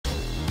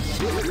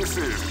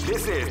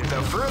This is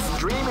the first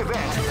dream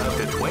event of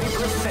the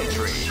 21st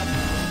century.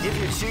 If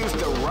you choose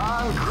the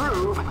wrong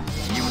groove,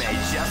 you may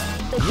just...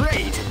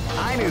 Great!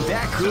 I knew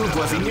that groove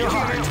was in your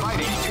heart.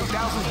 Fighting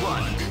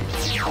 2001.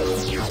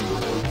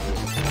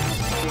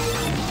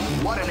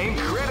 What an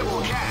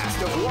incredible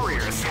cast of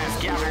warriors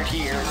has gathered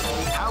here.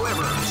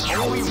 However,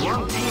 only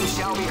one team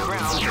shall be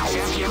crowned the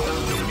champion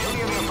of the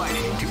Millionaire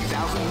Fighting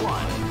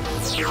 2001.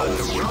 But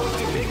the road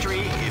to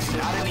victory is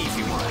not an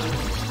easy one.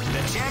 The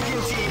champion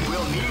team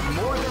will need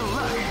more than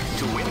luck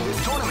to win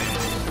this tournament.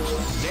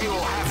 They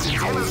will have to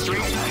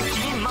demonstrate a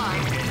keen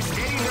mind and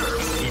steady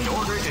nerves in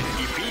order to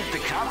defeat the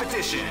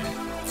competition.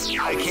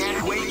 I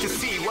can't wait to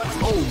see what's...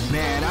 Oh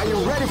man, are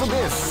you ready for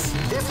this?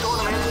 This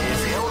tournament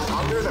is held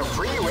under the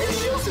free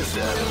ratio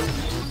system.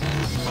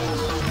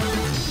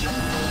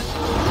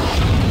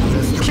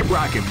 Keep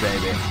rocking,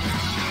 baby.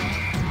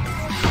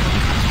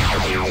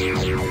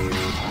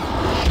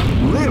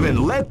 Live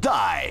and let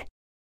die.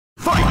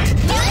 Fight!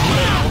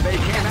 Now they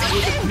came out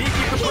with a sneaky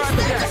surprise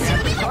attack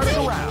at the start of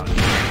the round.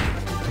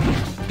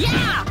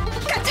 Yeah!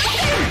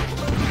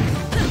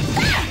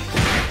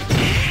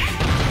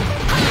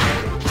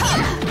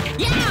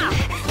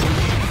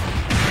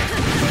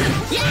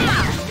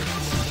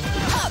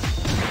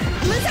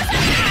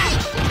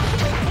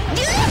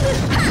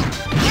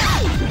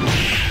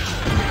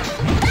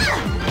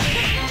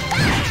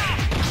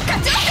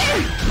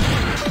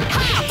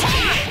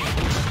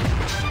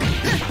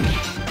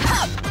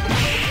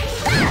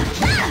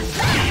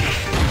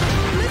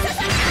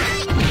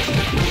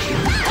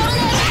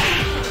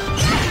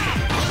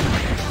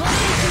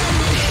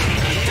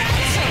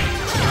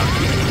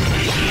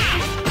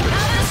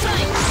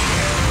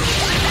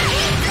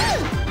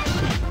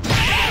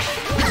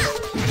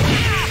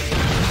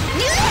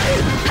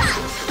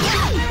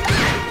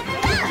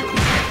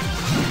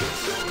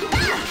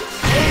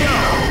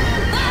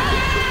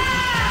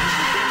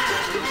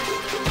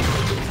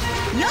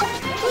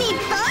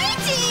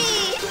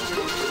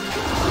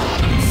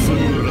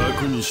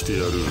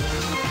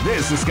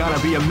 This is gonna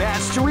be a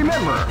match to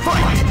remember.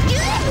 Fight!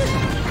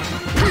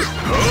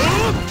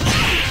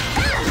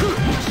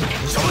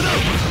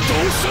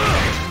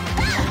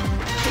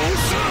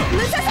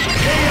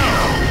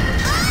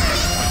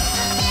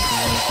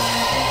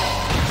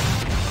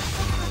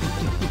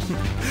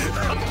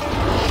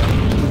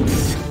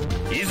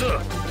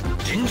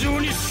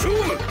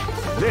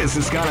 This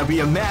is gonna be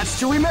a match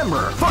to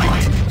remember.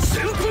 Fight!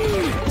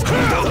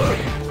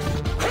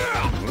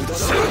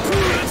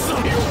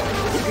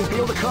 You can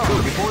feel the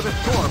calm before the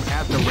storm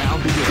as the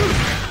round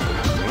begins.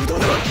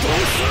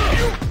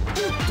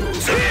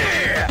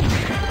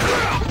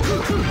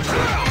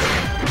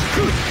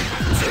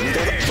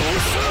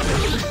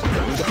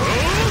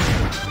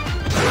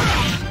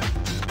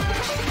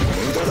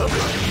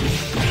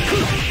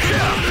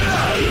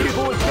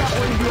 People are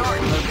grappling the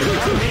art of the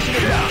combination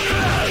of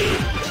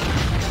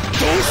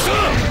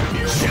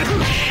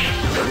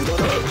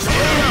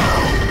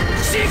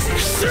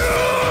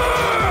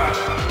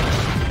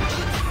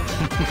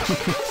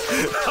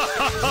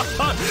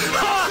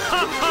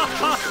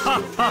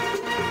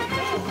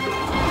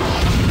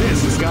This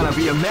is gonna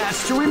be a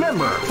match to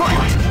remember.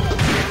 Fight!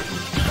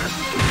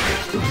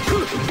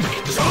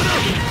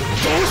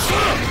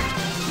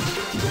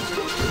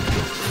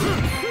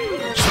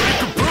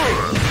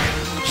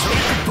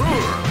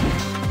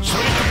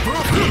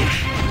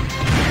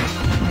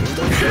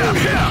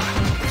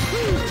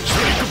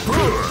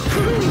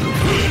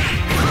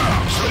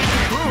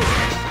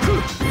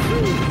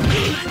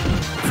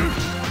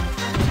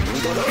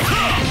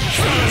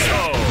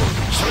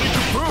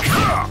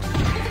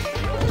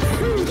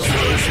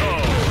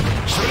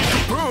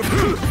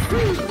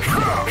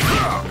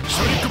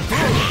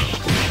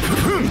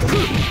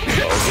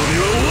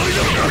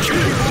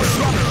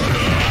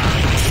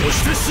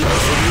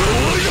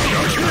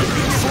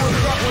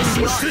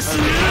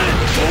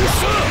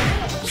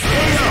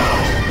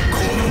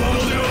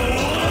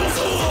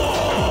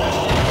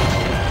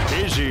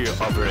 Easy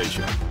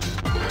operation.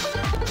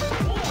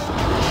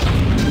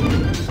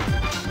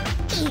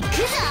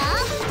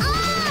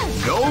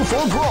 Go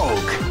for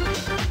broke.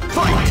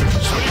 Fight!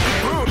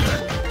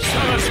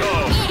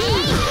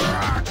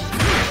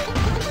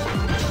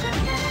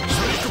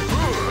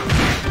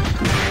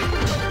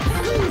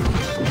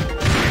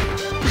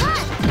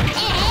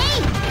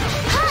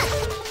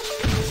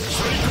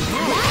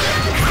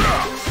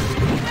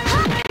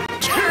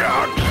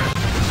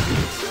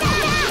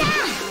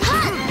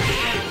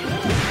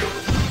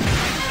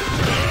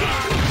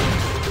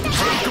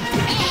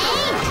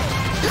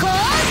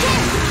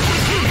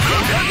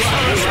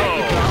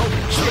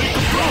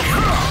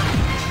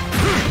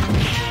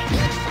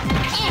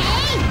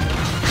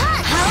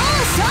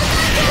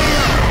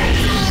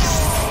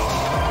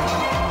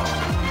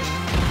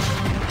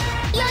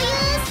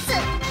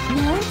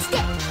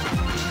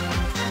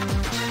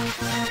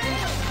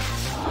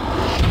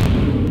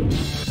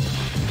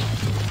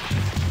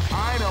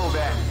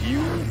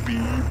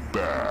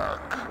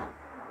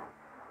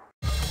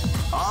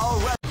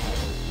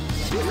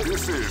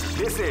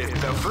 This is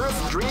the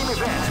first dream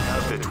event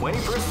of the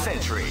 21st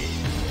century.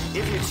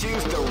 If you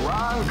choose the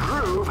wrong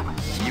groove,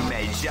 you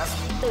may just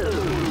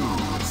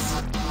lose.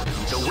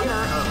 The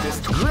winner of this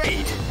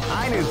great!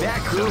 I knew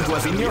that groove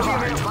was in your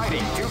heart.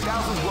 Fighting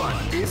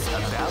 2001 is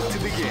about to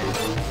begin.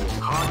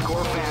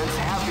 Hardcore fans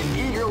have been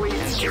eagerly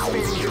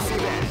anticipating this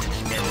event,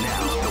 and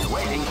now the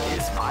waiting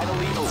is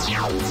finally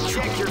over.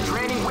 Check your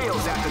training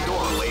wheels at the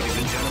door,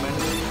 ladies and gentlemen.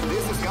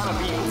 This is gonna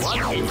be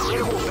one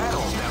incredible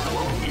battle that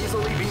won't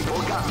easily be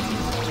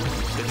forgotten.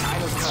 The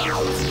time has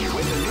come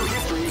when the new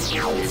history is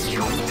going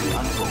to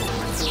unfold.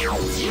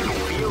 You can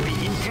feel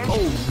the intense.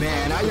 Oh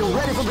man, are you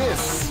ready for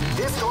this?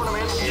 This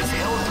tournament is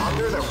held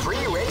under the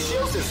free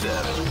ratio system.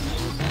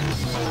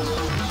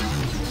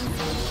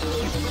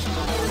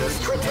 The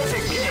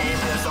strategic game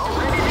has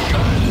already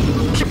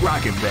begun. Keep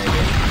rocking,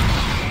 baby.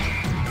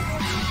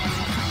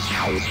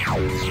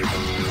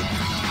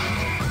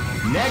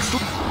 Next.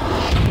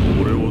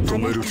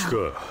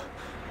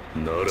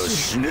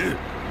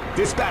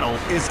 This battle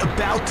is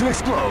about to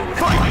explode.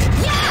 Fight!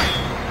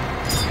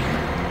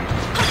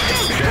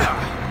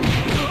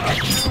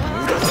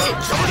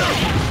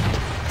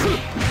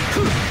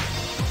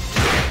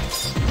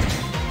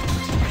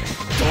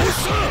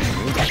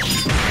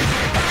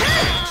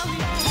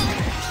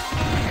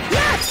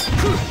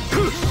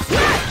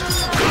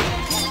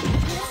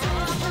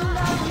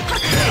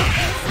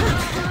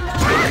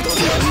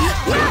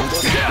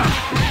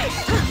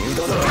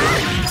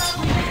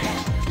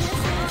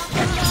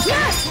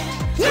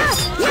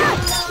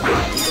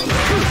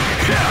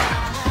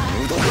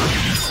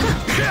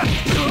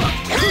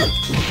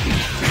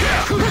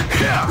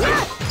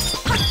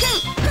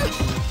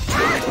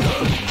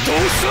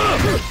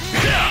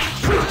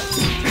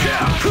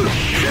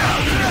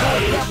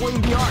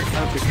 Dabbling the art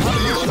of the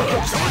combination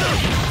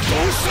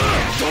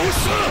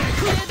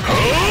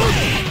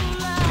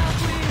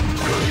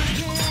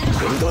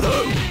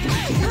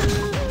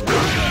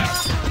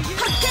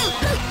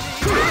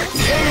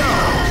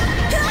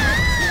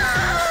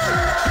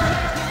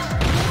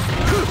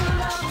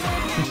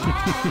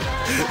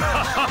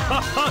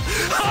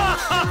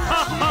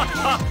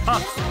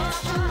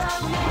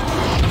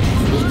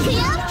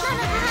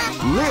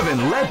Live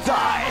and let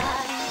die.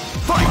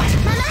 Fight!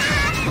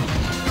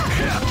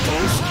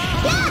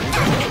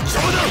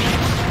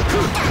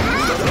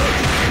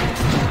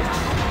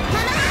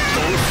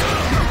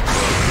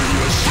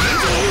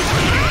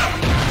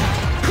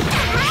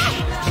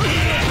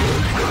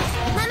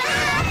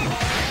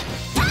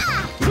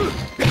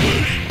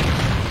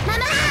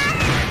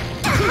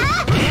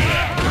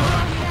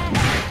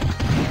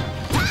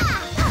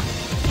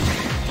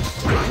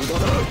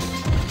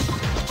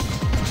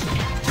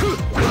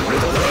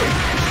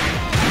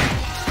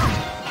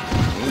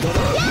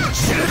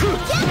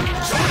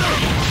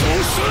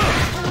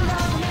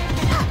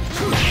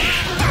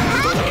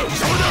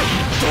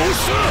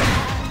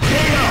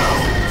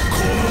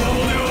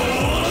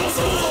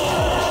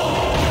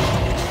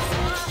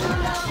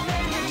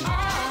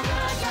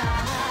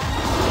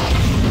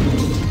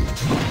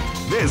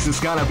 This is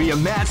gonna be a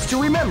match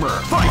to remember.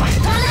 Fight!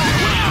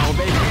 Wow,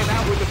 they came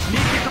out with a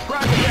sneaky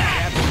surprise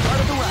attack at the start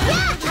of the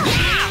round.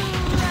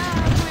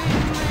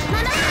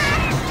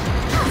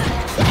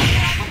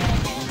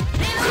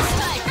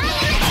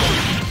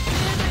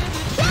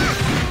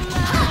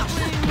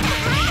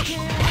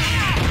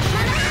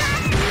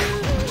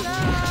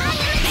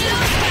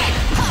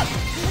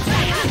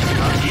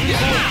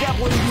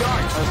 Dabbling the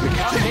art of the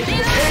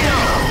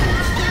combination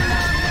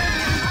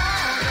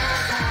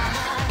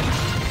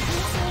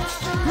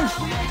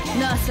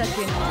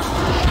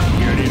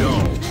Get it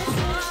on.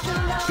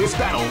 This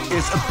battle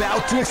is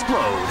about to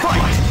explode.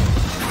 Fight!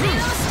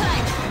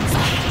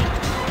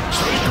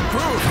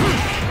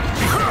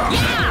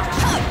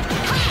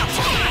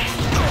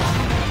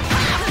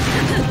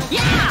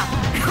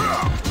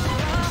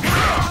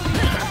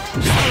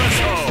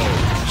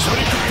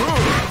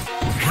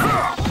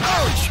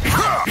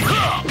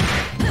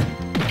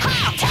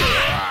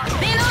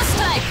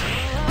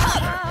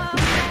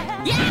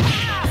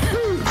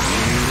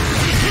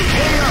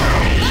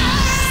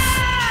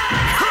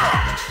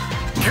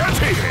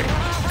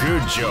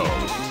 Good job.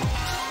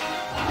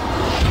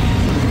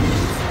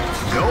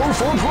 Go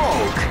for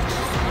broke.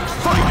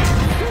 Fight!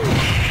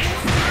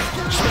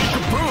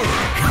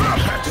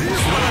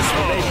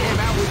 They came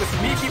out with a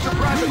sneaky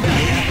surprise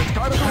attack at the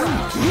start of the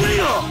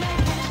round.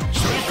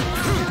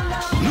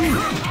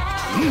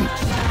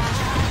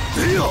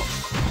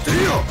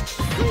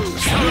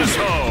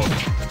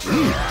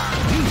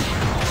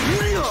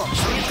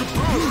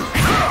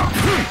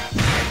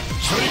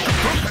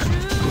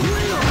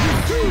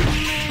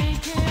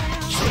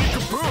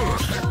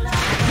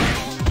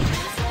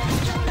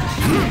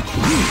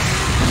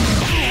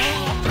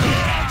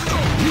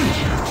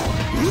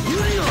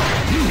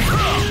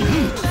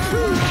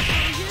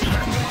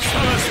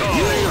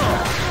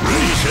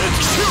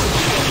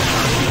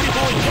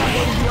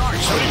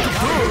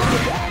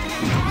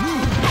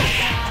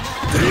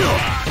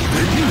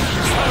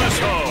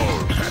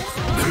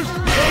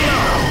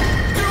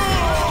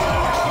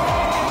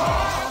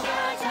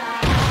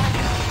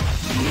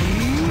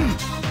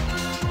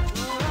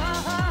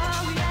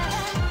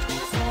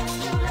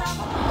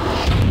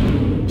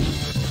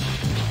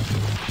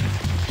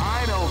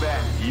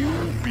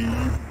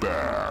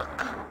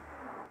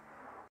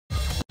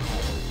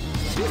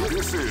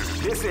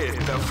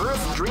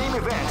 first dream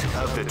event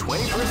of the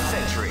 21st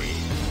century.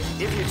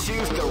 If you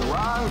choose the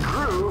wrong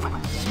groove,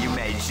 you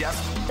may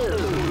just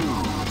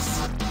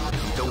lose.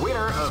 The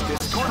winner of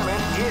this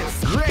tournament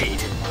is...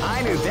 Great!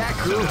 I knew that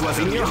groove was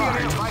in your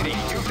heart. Fighting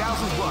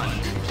 2001.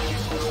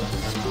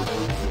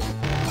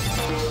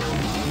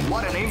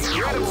 What an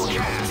incredible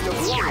cast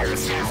of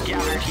warriors has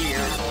gathered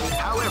here.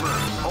 However,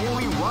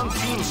 only one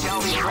team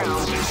shall be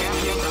crowned the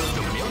champion of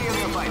the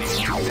Millionaire Fighting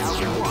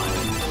 2001.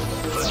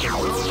 But the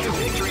road to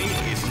victory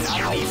is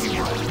not an easy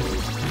one.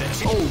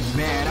 Oh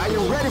man, are you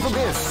ready for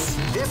this?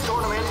 This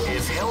tournament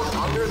is held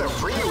under the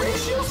free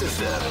ratio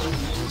system.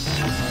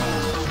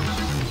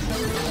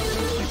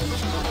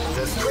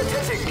 The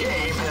strategic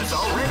game has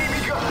already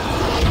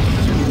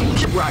begun.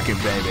 Keep rocking,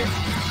 baby.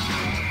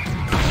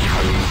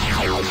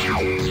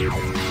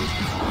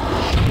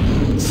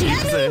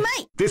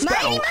 This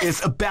battle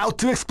is about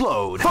to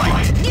explode.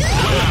 Fight!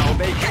 Wow,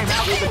 they came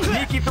out with a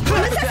sneaky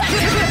surprise attack at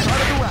the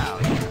start of the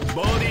round.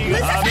 Body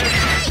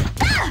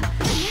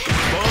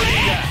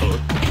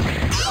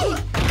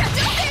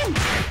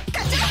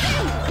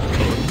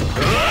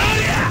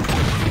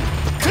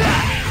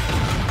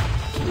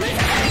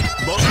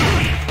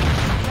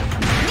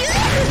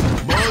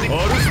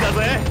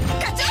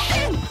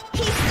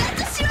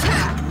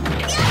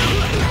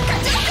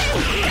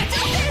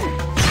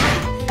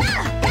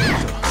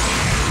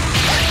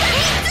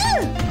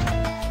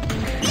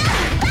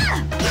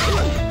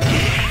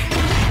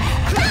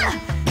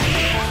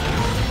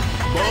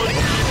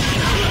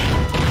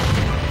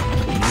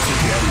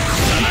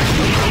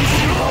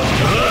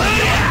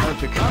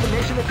the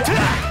combination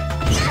attack.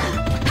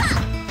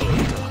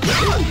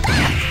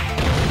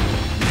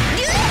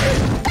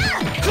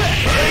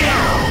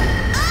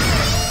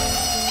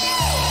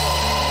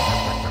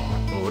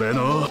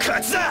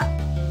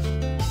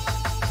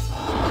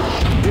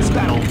 This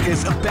battle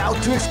is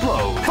about to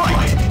explode.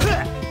 Fight!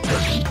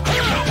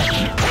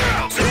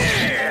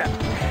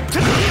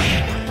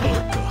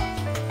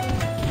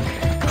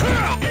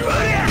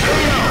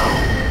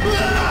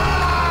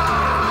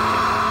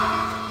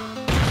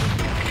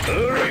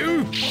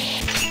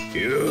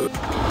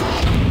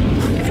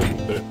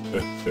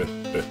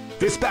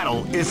 This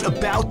battle is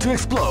about to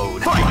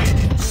explode. Fight!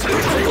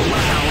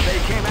 Wow, they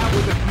came out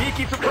with a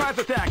sneaky surprise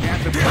attack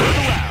at the start of the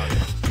round.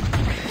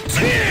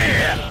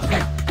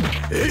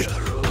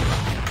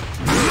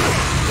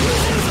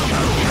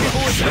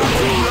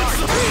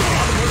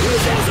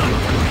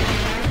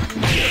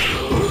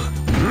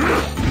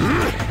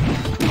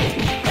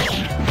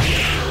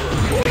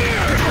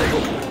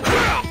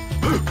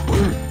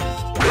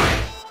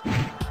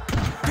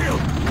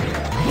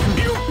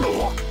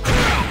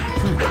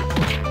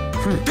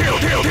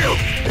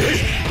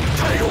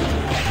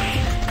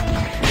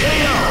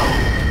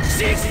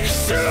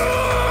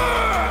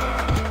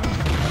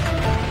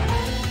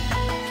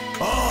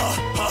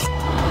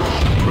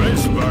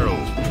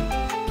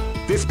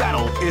 This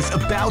battle is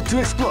about to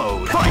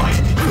explode.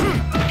 Fight!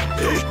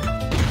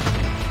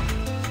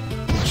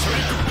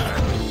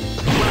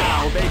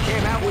 Wow, they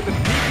came out with a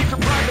sneaky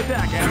surprise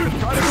attack at the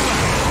start of the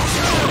round.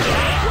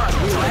 What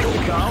we like to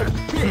call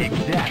Big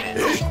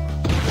Damage.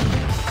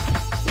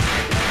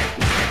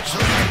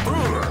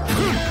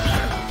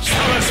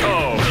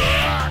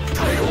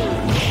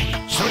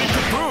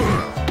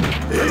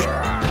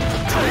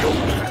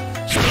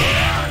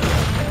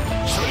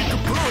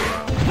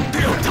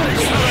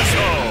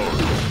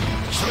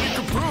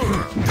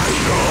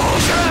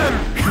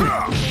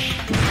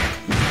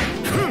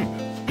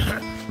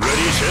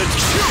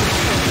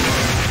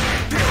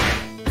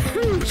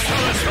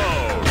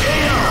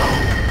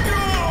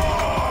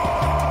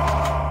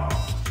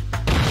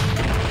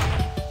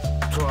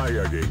 Try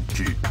again,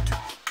 kid.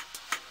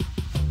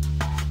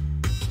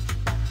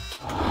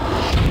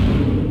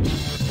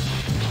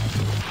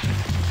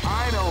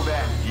 I know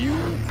that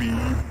you'll be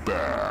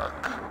back.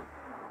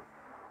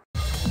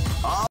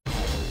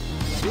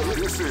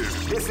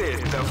 This is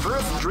the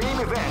first dream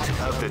event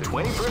of the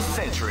 21st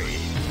century.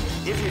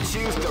 If you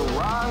choose the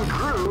wrong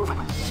groove,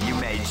 you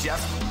may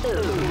just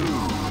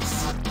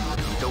lose.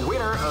 The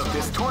winner of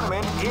this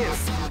tournament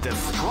is the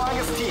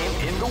strongest team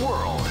in the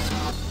world.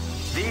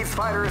 These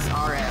fighters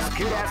are as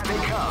good as they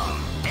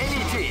come.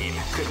 Any team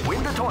could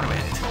win the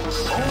tournament.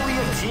 Only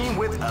a team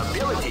with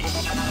ability,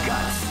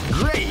 guts.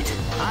 Great!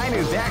 I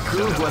knew that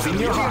groove was in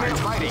your heart.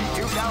 Fighting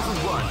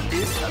 2001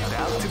 is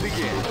about to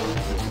begin.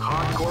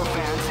 Hardcore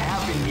fans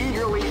have been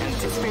eagerly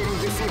anticipating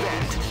this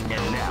event,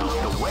 and now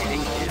the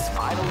waiting is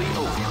finally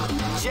over.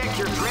 Check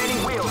your training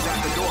wheels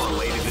at the door,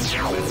 ladies and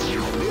gentlemen.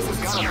 This is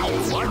gonna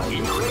be one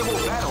incredible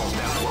battle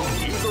that won't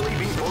easily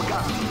be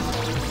forgotten.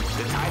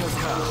 The time has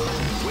come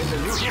when the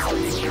new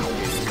history is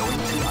going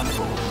to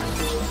unfold.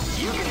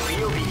 You can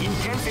feel the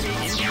intensity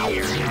in the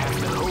air as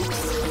the hopes,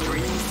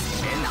 dreams,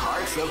 and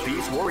hearts of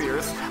these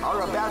warriors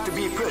are about to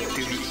be put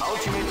to the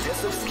ultimate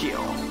test of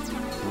skill.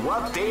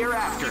 What they are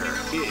after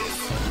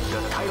is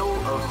the title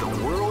of the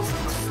world's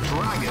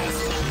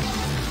strongest.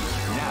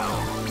 Now,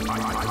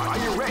 are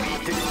you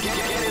ready to get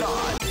it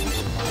on?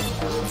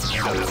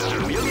 The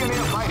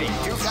Millionaire Fighting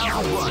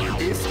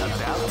 2001 is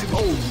about to...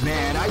 Oh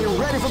man, are you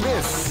ready for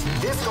this?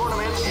 This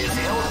tournament is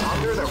held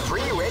under the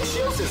free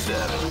ratio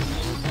system.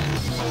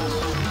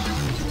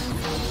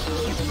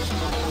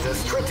 The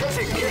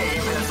strategic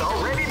game has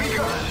already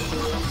begun.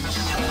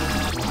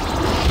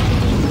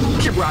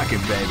 Keep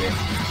rocking, baby.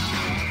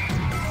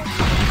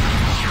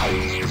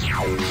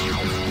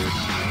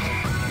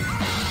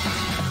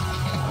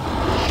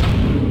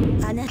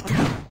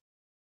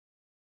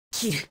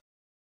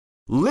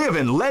 Live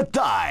and let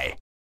die.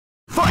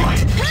 Fight!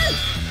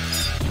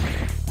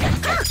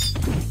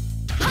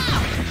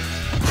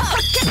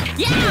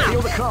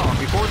 Feel the calm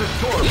before the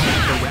storm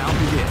as the round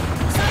begins.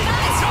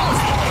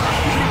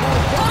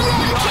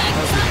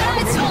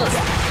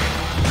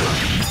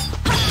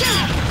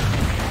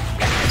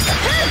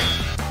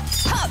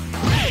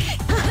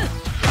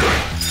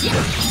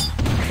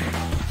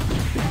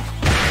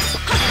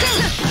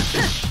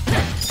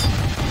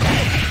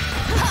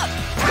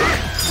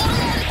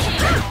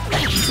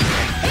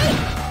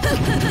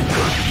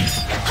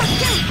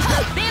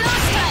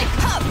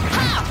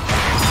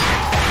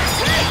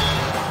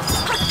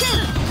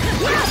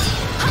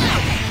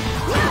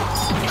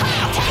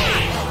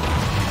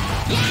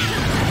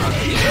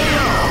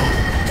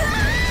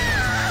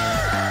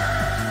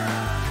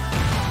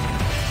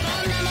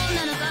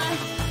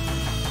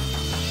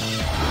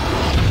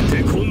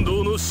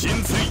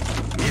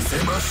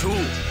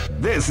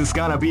 This is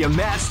gonna be a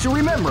match to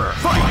remember.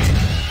 Fight!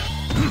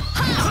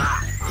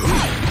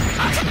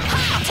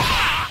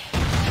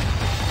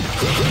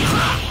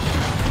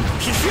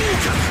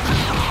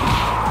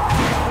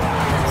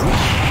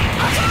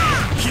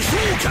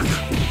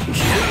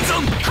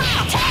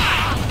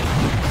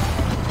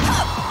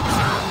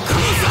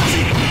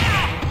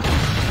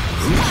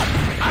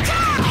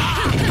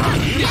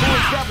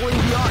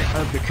 Extrappolating the art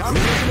of the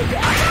combination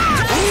attack.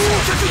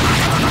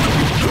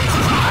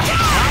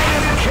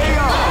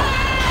 KO!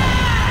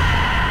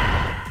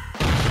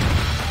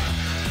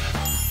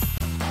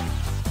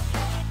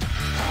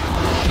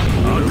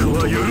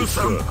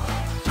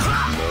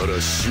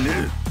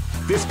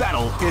 This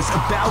battle is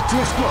about to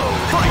explode.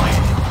 Fight!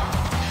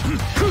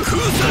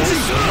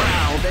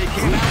 Wow, they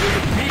came out with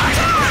a big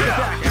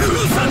attack.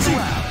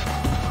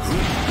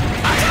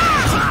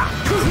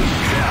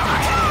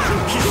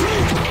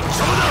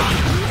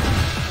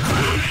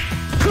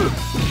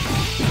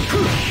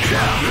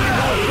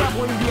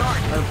 Extrappolating the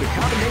art of the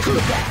combination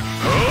attack.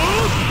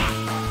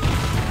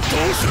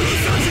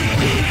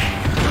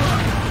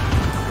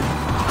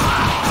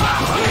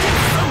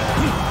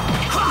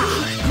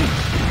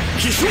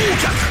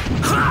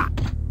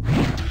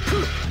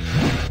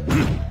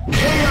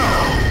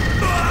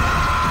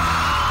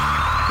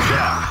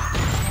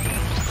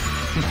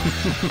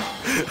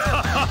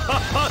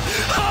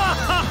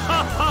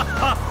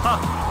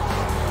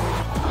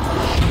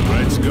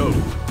 Let's go.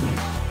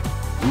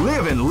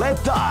 Live and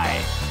let die.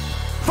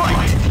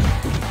 Fight!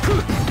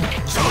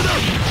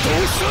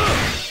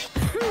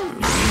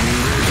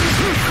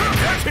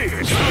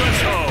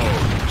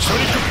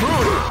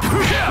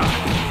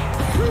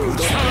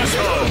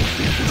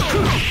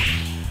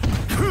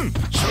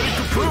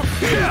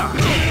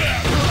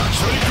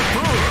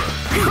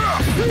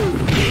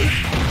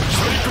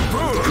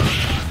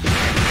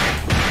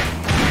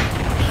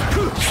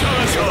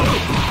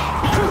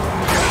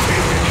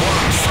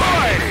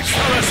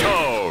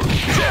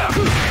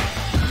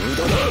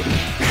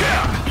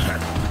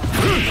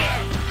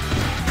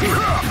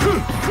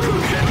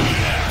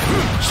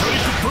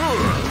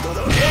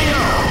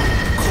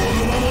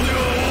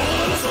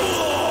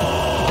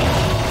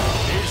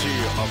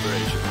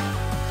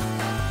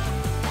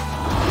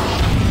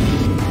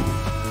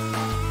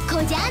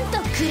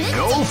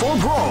 Go for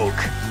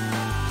broke!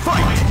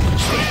 Fight!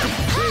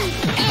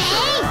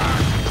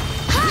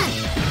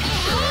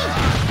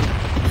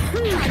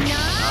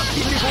 A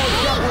beautiful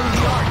extrappolating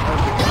the art of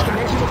the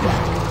combination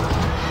attack.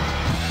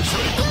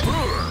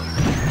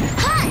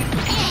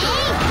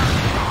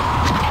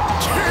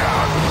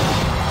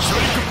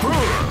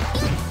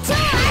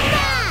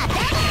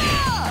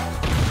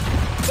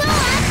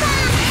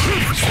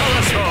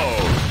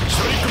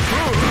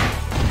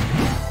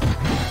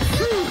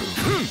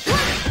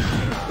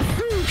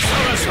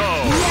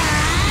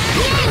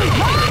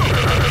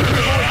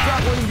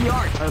 Extrappolating the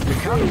art of the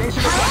combination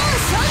attack.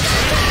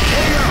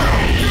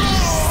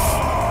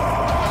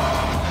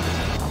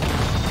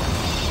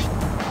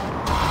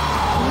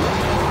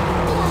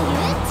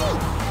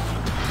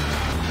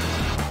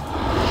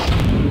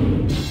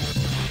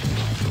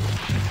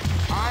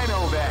 I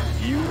know that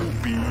you'll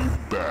be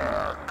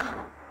back.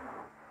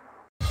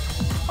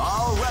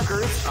 All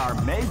records are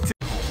made to...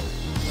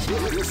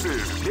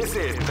 This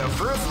is the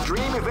first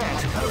dream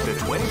event of the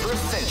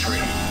 21st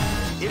century.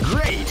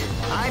 Great!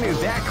 I knew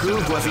that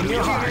groove was in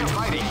your heart.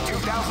 Fighting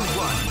 2001.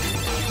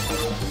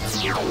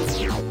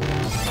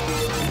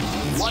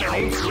 What an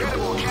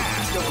incredible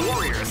cast of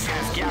warriors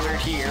has gathered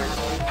here.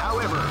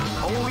 However,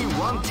 only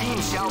one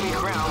team shall be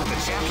crowned the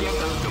champion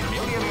of the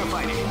Millionaire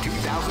Fighting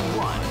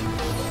 2001.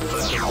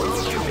 But the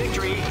road to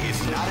victory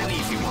is not an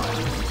easy one.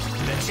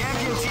 The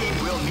champion team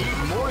will need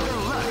more than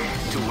luck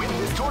to win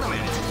this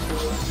tournament.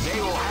 They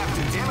will have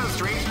to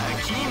demonstrate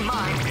a keen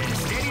mind and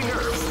steady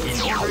nerves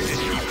in order to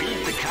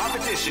defeat the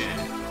competition.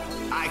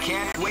 I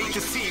can't wait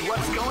to see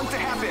what's going to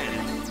happen.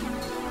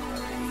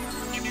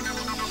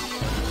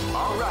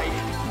 Alright,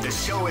 the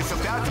show is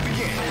about to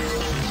begin.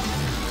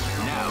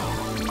 Now,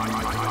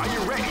 are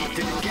you ready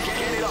to get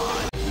it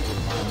on?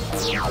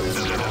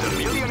 The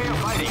Millionaire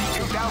Fighting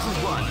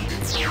 2001.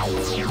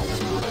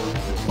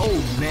 Oh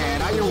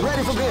man, are you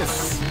ready for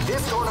this?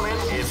 This tournament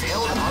is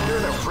held under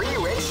the free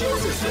ratio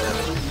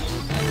system.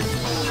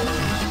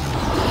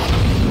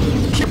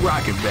 Keep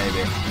rocking,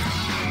 baby.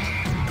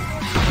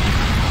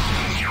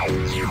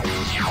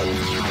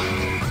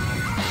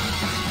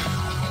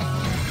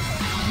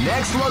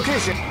 Next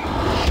location.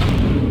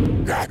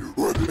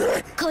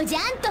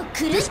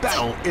 This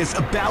battle is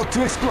about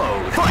to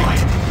explode. Fight!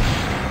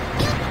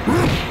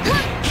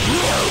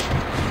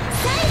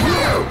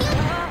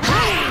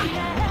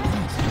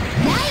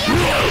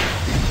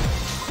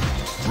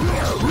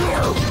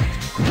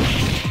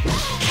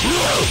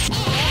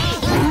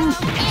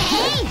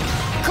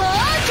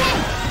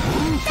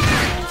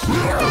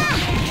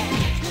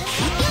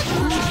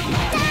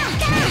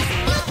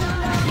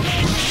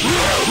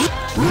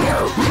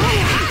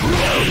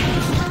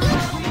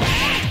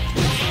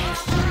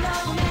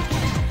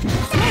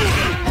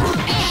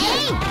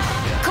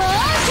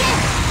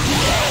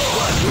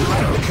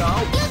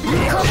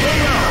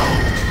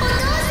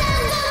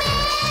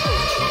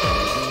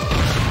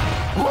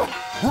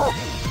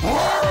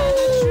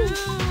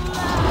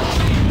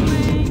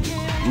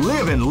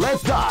 Live and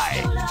let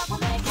die.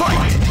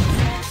 Fight!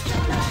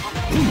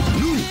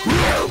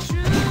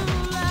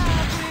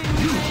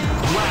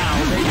 Wow,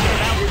 they get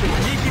out with a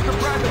sneaky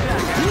surprise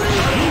attack.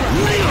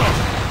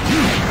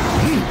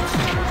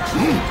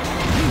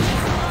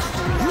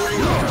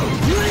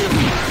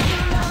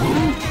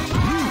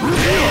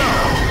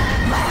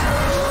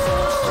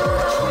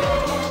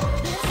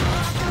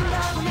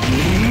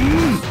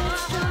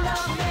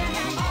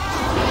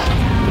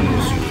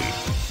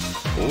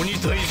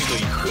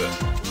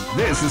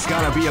 This is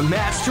gonna be a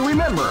match to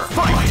remember.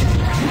 Fight!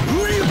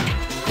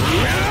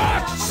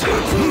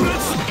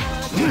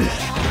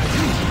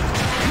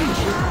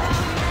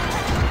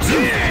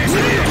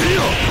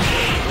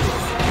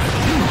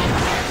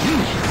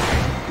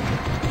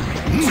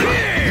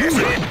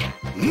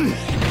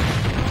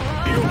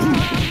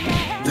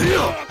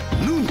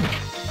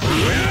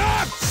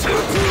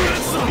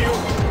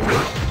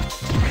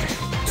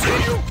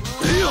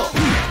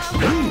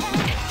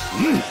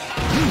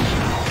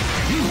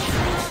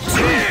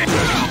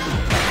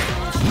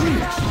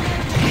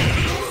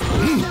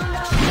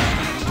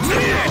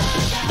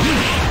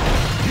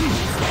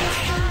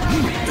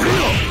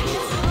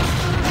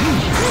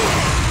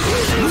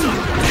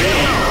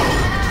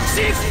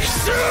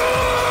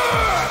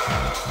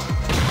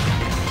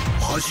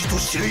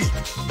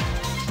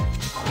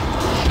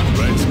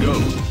 Let's go.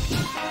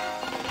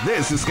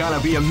 This is gonna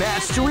be a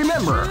match to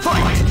remember.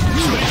 Fight!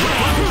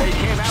 They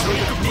came out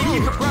with a sneaky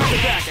surprise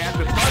attack at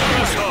the start of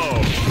the show.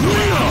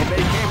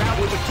 They came out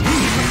with a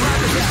sneaky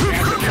surprise attack at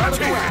the start of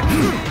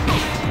the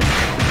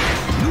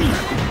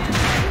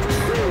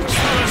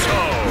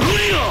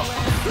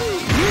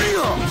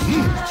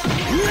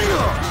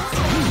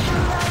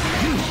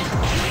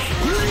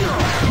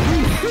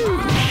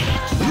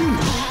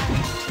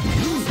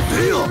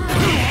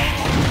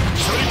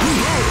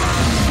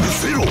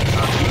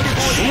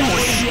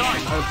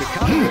of the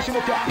combination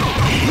attack.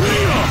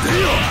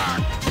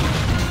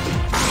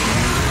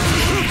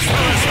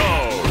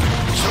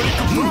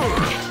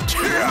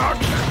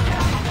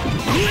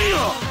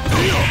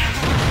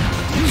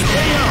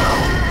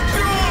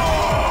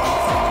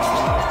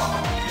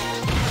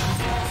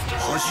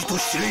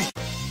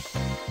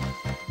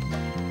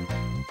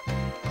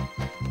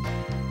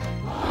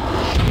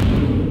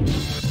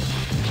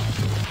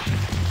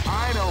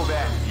 I know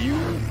that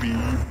you'll be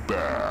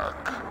back.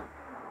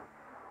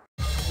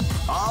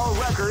 All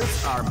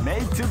records are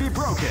made to be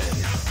broken.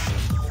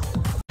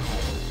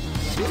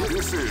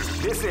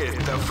 This is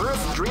the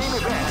first dream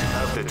event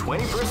of the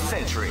 21st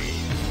century.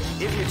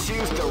 If you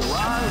choose the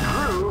wrong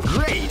groove,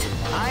 great!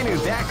 I knew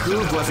that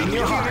groove was in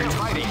your heart.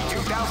 Fighting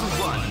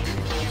 2001.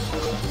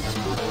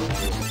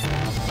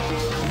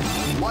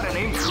 What an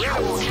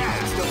incredible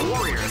cast of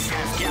warriors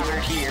has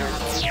gathered here.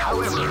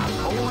 However,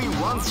 only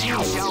one team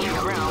shall be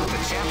crowned the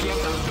champion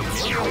of the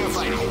Millionaire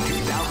Fighting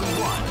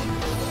 2001.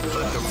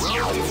 But the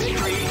road to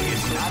victory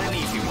is not an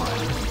easy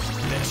one.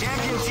 The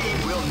champion team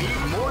will need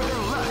more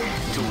than luck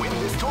to win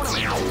this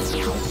tournament.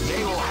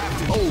 They will have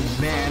to... Oh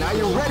man, are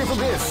you ready for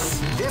this?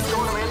 This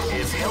tournament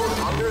is held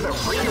under the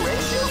free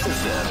ratio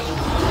system.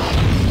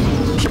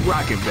 Keep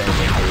rocking,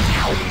 baby.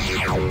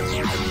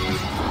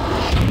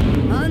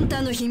 あん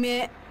たの悲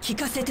鳴聞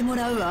かせても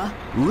らうわ。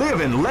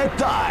 Live and let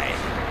die.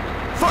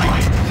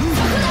 Fight!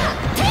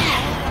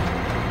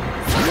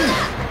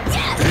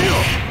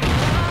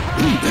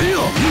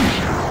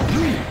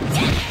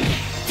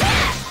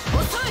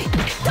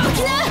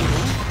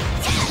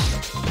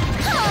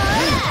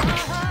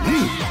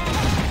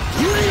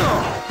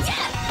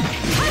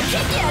 け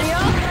てやるよ。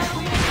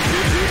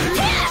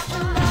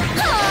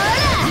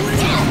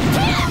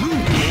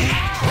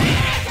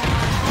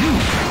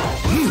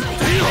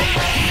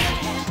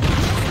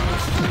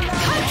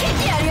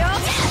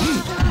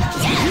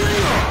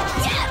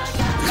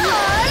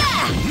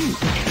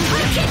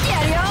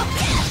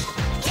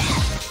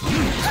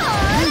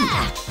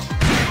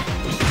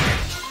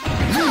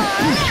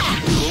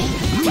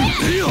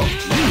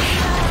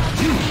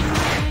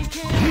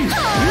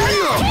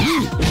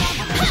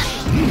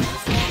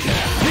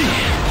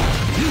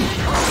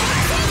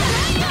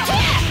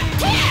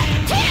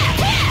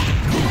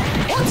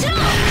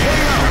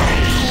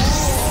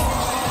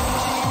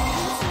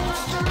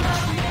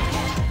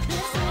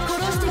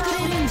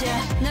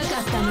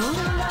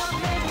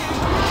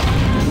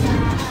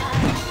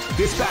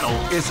This battle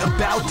is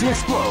about to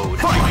explode.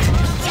 Fight!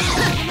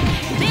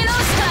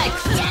 Below strike!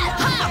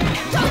 Ha!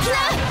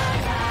 Tokina!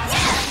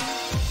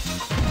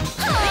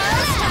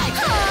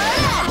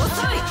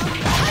 Osoi!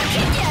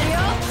 Hakete yaru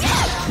yo!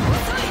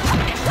 Osoi!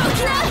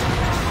 Tokina!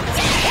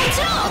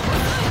 Ochiro!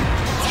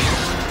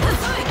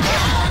 Osoi!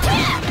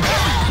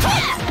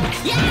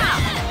 Yeah!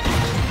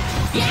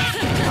 Yeah!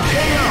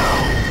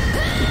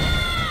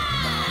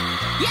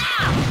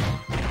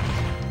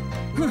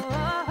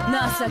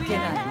 情けな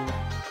い。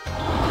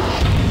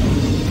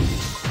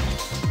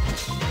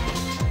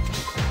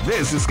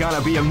This is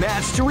gonna be a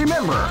match to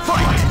remember.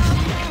 Fight!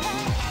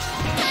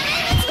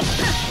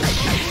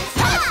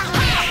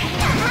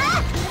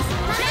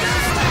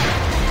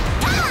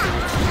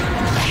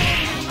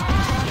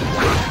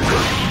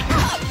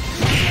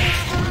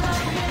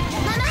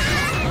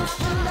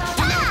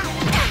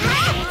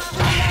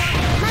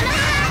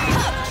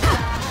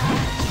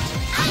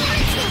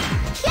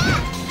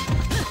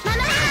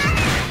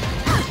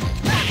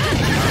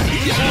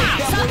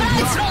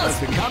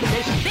 The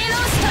combination.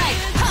 Below strike.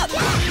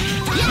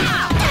 Yeah.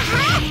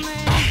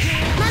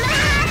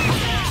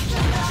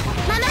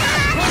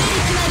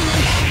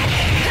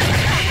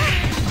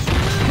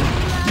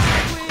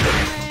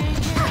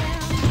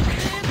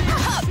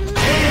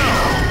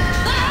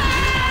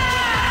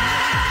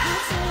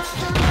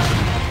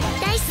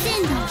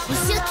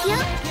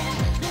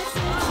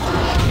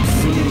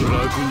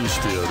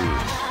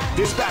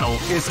 This battle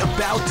is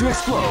about to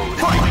explode.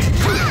 Fight!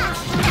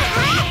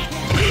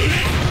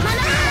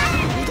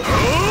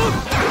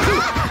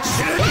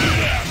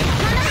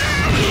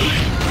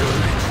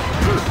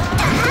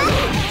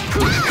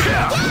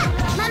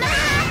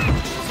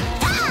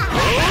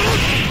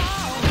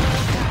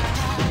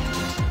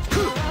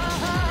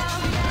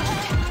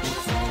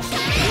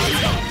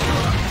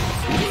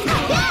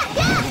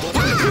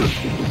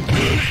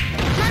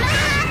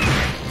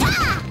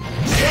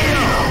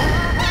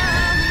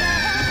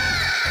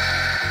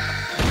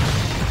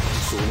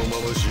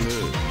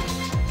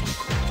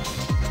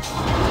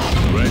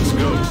 Let's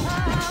go.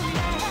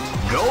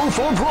 Go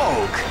for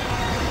broke.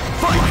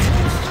 Fight!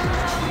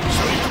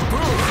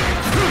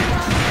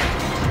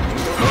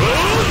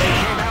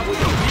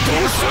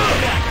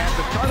 At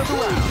the start of the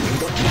round.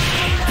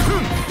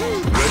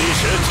 Ready,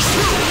 set.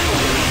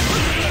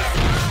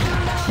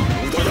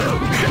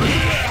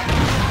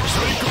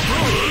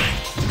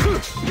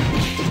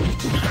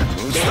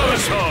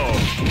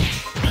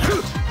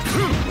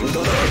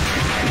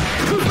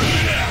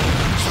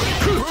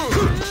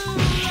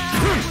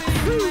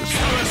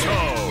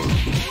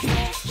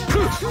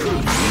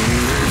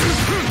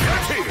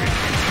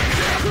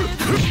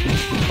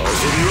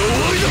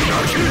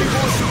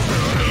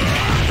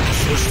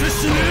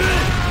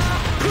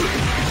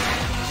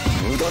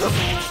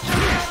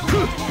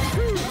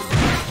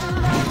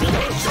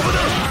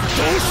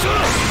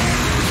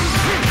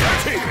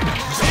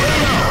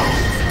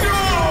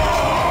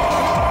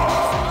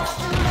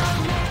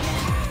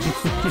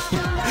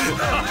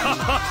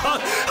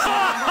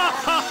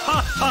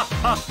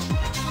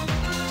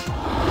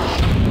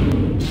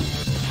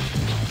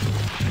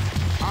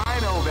 I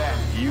know that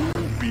you'll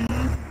be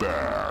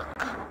back.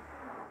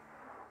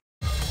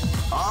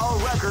 All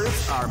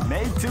records are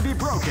made to be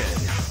broken.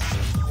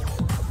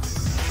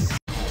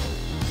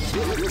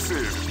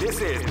 This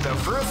is the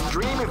first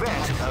dream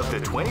event of the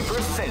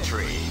 21st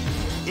century.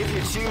 If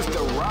you choose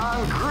the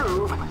wrong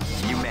groove,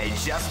 you may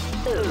just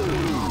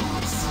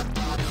lose.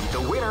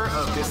 The winner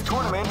of this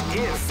tournament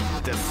is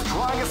the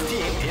strongest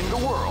team in the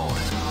world.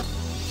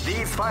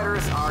 These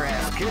fighters are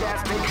as good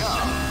as they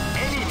come.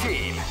 Any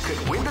team could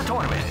win the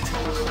tournament.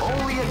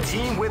 Only a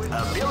team with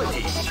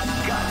ability,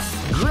 guts.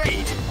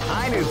 Great!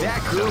 I knew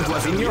that groove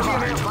was in your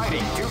heart.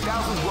 Fighting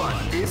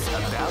 2001 is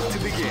about to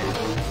begin.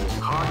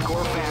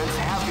 Hardcore fans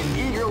have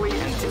been eagerly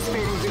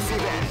anticipating this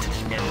event,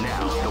 and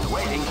now the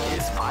waiting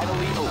is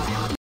finally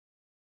over.